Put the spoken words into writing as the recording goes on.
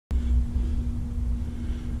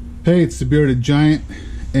Hey, it's the Bearded Giant,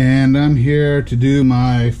 and I'm here to do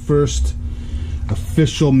my first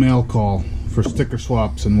official mail call for sticker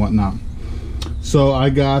swaps and whatnot. So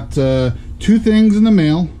I got two things in the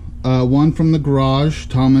mail. One from the garage,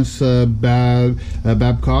 Thomas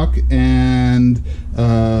Babcock, and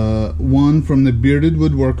one from the Bearded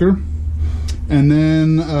Woodworker. And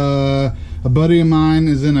then a buddy of mine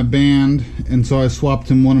is in a band, and so I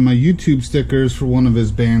swapped him one of my YouTube stickers for one of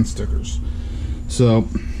his band stickers. So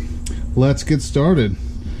let's get started.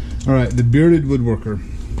 Alright, the Bearded Woodworker.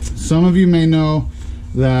 Some of you may know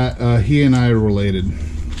that he and I are related.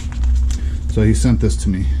 So he sent this to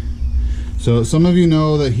me. So some of you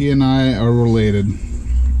know that he and I are related.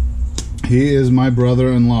 He is my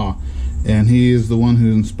brother-in-law, and he is the one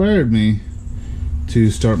who inspired me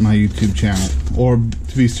to start my YouTube channel, or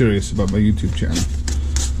to be serious about my YouTube channel.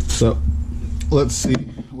 So let's see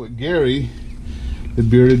what Gary, the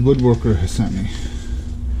Bearded Woodworker, has sent me.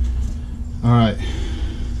 Alright,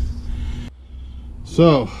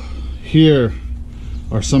 so here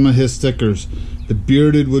are some of his stickers. The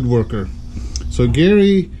Bearded Woodworker. So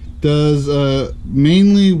Gary does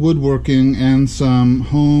mainly woodworking and some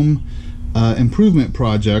home improvement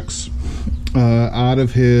projects out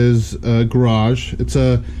of his garage. It's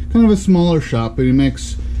a kind of a smaller shop, but he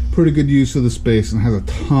makes pretty good use of the space and has a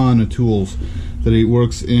ton of tools that he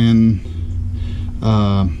works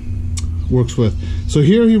with. So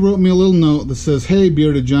here he wrote me a little note that says, "Hey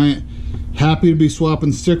Bearded Giant, happy to be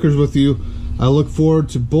swapping stickers with you. I look forward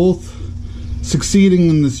to both succeeding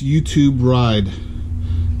in this YouTube ride.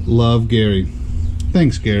 Love, Gary."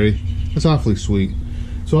 Thanks, Gary. That's awfully sweet.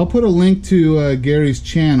 So I'll put a link to Gary's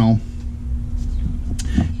channel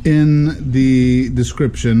in the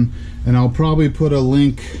description, and I'll probably put a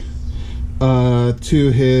link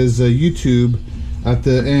to his YouTube at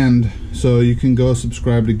the end, so you can go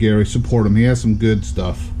subscribe to Gary, support him. He has some good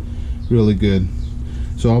stuff, really good.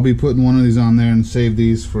 So I'll be putting one of these on there and save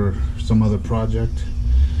these for some other project.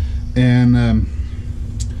 And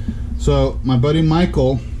so my buddy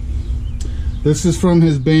Michael, this is from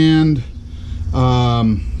his band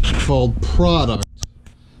called Product.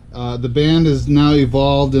 The band has now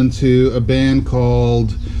evolved into a band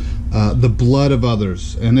called The Blood of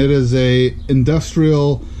Others, and it is a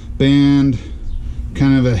industrial band,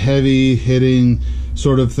 kind of a heavy hitting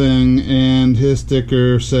sort of thing. And his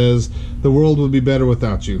sticker says, "The world would be better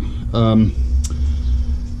without you."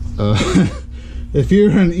 If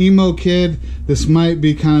you're an emo kid, this might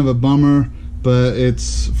be kind of a bummer, but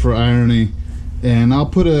it's for irony. And I'll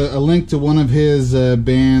put a link to one of his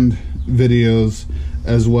band videos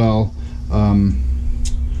as well.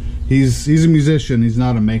 He's a musician. He's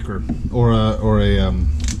not a maker or a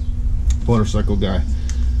motorcycle guy.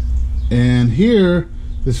 And here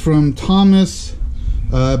is from Thomas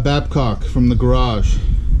Babcock from the garage.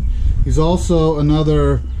 He's also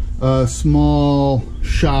another small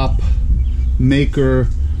shop maker,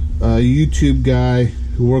 YouTube guy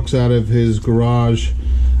who works out of his garage.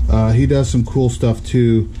 He does some cool stuff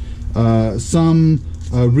too. Some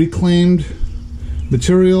reclaimed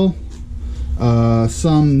material,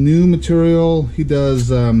 some new material. He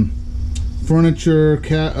does furniture,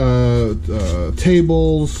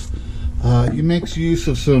 tables. He makes use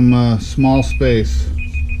of some small space.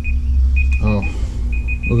 Oh,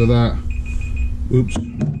 look at that. Oops.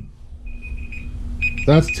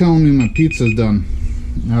 That's telling me my pizza's done.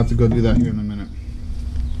 I have to go do that here in a minute.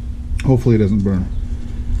 Hopefully it doesn't burn.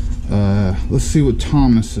 Let's see what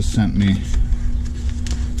Thomas has sent me.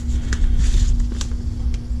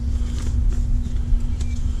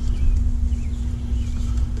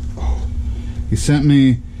 Oh, he sent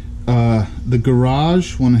me the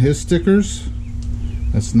garage, one of his stickers.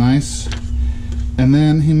 That's nice. And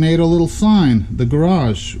then he made a little sign, the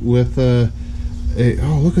garage, with oh,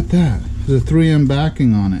 look at that. There's a 3M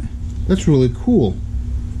backing on it. That's really cool.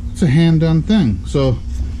 It's a hand-done thing. So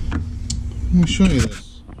let me show you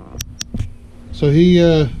this. So he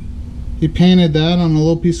painted that on a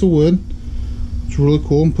little piece of wood. It's really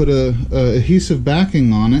cool, and put a adhesive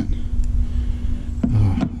backing on it.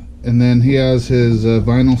 And then he has his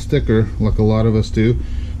vinyl sticker, like a lot of us do.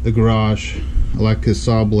 The garage. I like his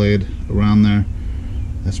saw blade around there.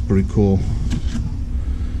 That's pretty cool.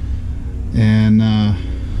 And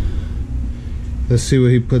let's see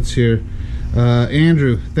what he puts here.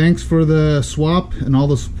 Andrew, thanks for the swap and all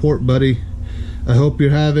the support, buddy. I hope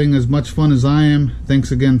you're having as much fun as I am.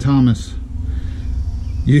 Thanks again, Thomas.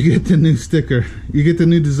 You get the new sticker. You get the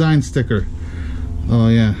new design sticker. Oh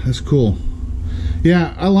yeah, that's cool.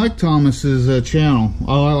 Yeah, I like Thomas's channel.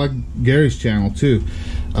 Oh, I like Gary's channel too.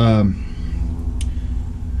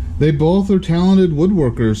 They both are talented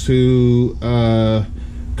woodworkers who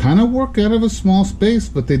kind of work out of a small space,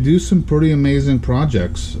 but they do some pretty amazing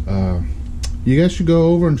projects. You guys should go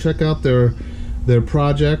over and check out their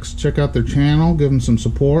projects, check out their channel, give them some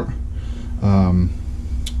support.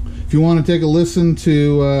 If you want to take a listen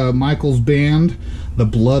to Michael's band, The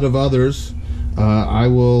Blood of Others, I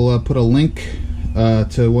will put a link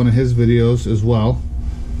to one of his videos as well.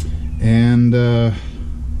 And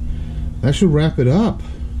that should wrap it up.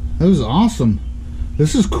 That was awesome.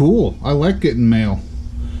 This is cool. I like getting mail.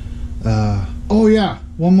 Oh yeah,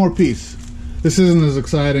 one more piece. This isn't as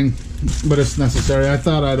exciting, but it's necessary. I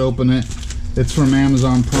thought I'd open it. It's from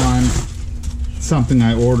Amazon Prime. Something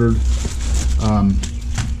I ordered.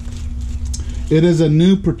 It is a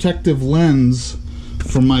new protective lens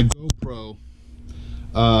for my GoPro.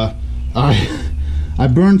 I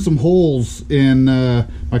burned some holes in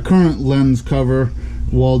my current lens cover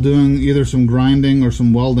while doing either some grinding or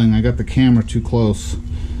some welding. I got the camera too close.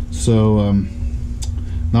 So,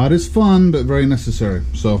 not as fun, but very necessary.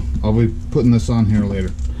 So, I'll be putting this on here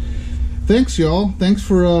later. Thanks, y'all. Thanks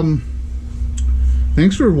for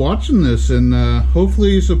watching this, and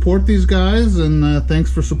hopefully you support these guys, and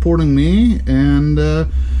thanks for supporting me, and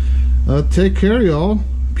take care, y'all.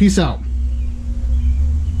 Peace out.